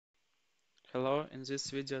Hello, in this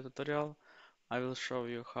video tutorial I will show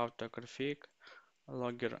you how to configure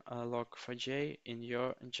log4j in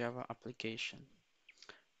your Java application.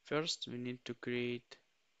 First, we need to create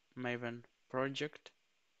maven project.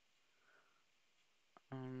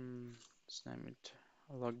 Let's name it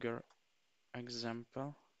logger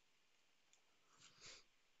example.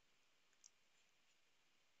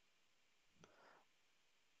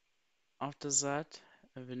 After that,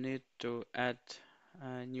 we need to add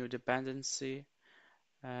a new dependency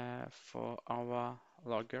for our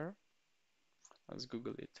logger. Let's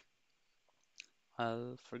Google it.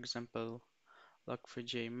 For example,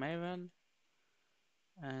 log4j maven,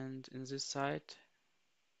 and in this site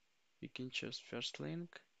we can choose first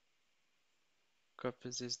link, copy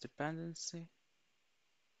this dependency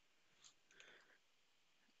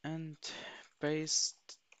and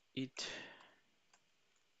paste it.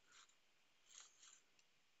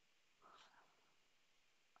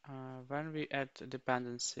 When we add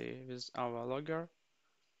dependency with our logger,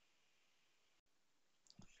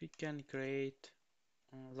 we can create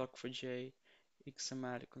log4j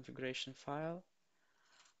XML configuration file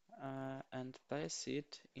and place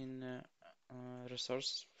it in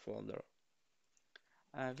resource folder.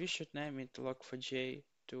 We should name it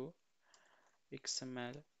log4j2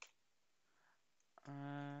 XML,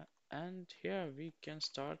 and here we can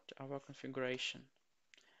start our configuration.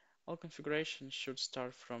 All configuration should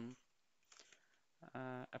start from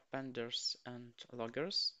appenders and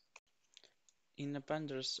loggers. In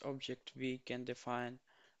appenders object, we can define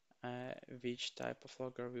which type of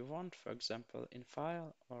logger we want, for example, in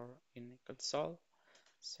file or in console.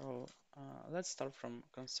 So let's start from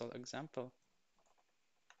console example.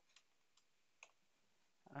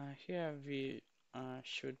 Here we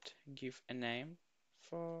should give a name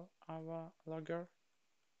for our logger.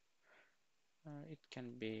 It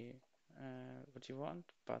can be what you want,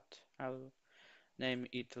 but I'll name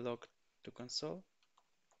it log to console.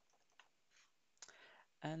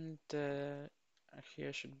 And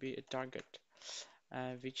here should be a target,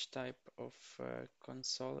 which type of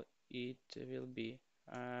console it will be.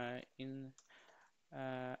 In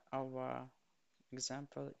our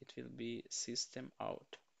example, it will be system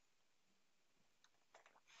out.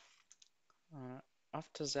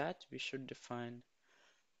 After that, we should define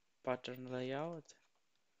pattern layout.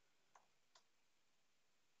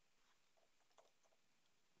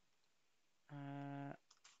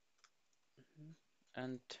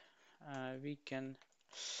 And we can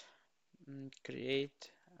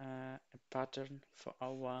create a pattern for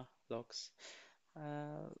our logs.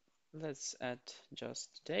 Let's add just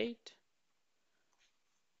date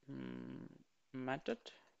method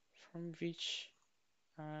from which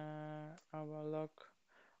our log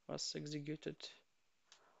was executed,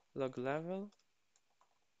 log level,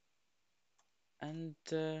 and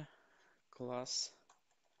class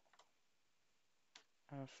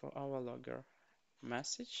for our logger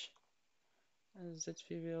message that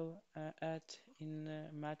we will add in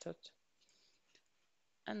method,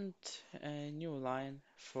 and a new line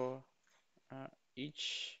for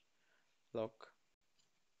each log.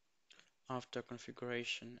 After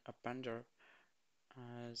configuration appender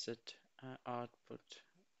that output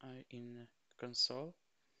in console,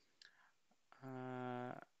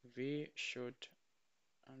 we should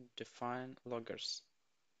define loggers.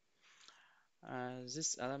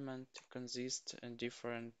 This element consists in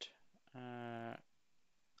different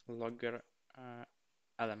logger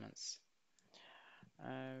elements.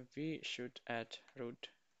 We should add root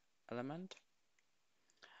element,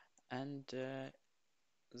 and the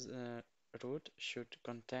root should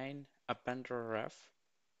contain appender ref.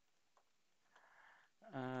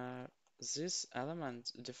 This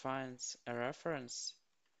element defines a reference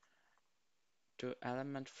to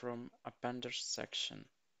element from appender section,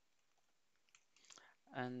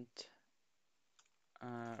 and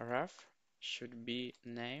ref should be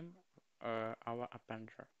name our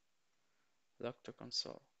appender, log to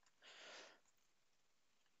console.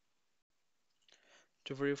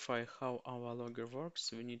 To verify how our logger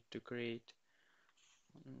works, we need to create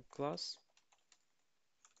class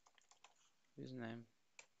with name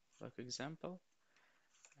like example,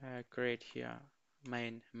 create here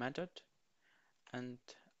main method, and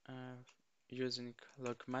using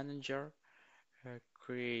log manager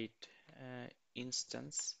create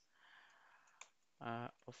instance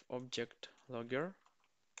of object logger.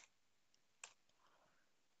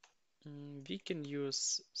 We can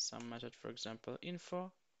use some method, for example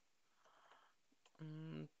info,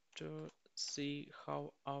 to see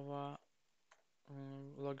how our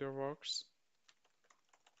logger works.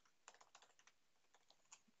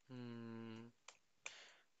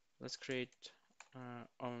 Let's create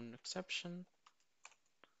on exception.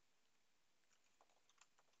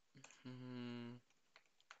 Mm,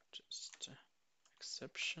 just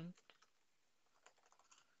exception,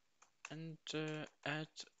 and add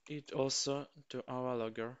it also to our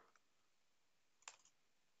logger.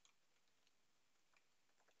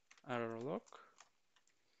 Error log,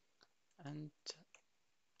 and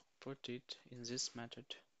put it in this method.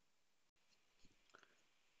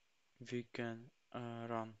 We can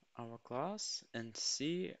run our class and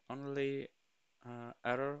see only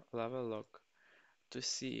error level log. To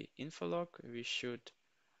see info log, we should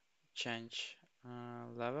change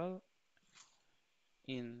level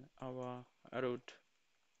in our root.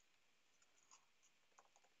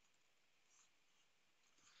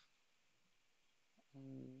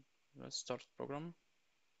 Let's start program.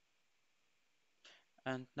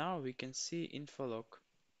 And now we can see info log.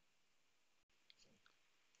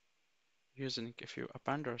 Using a few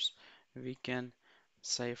appenders, we can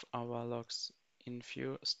save our logs in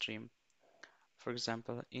few streams. For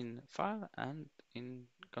example, in file and in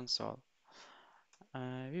console.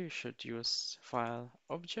 We should use file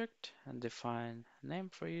object and define name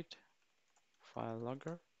for it, file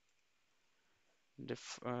logger.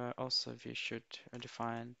 Also, we should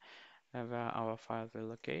define where our file will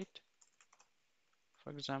locate. For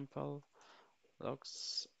example,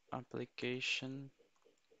 logs application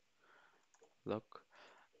log.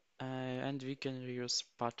 And we can reuse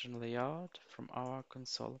pattern layout from our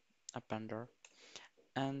console appender.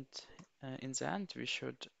 And in the end, we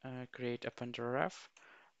should create appender ref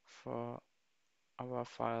for our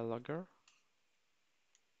file logger.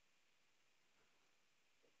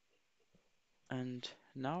 And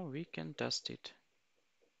now we can test it.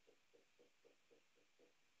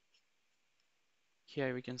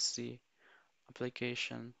 Here we can see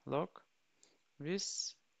application log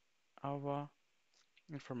with our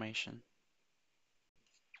information.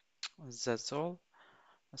 That's all.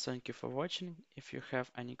 Thank you for watching. If you have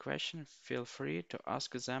any question, feel free to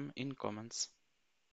ask them in comments.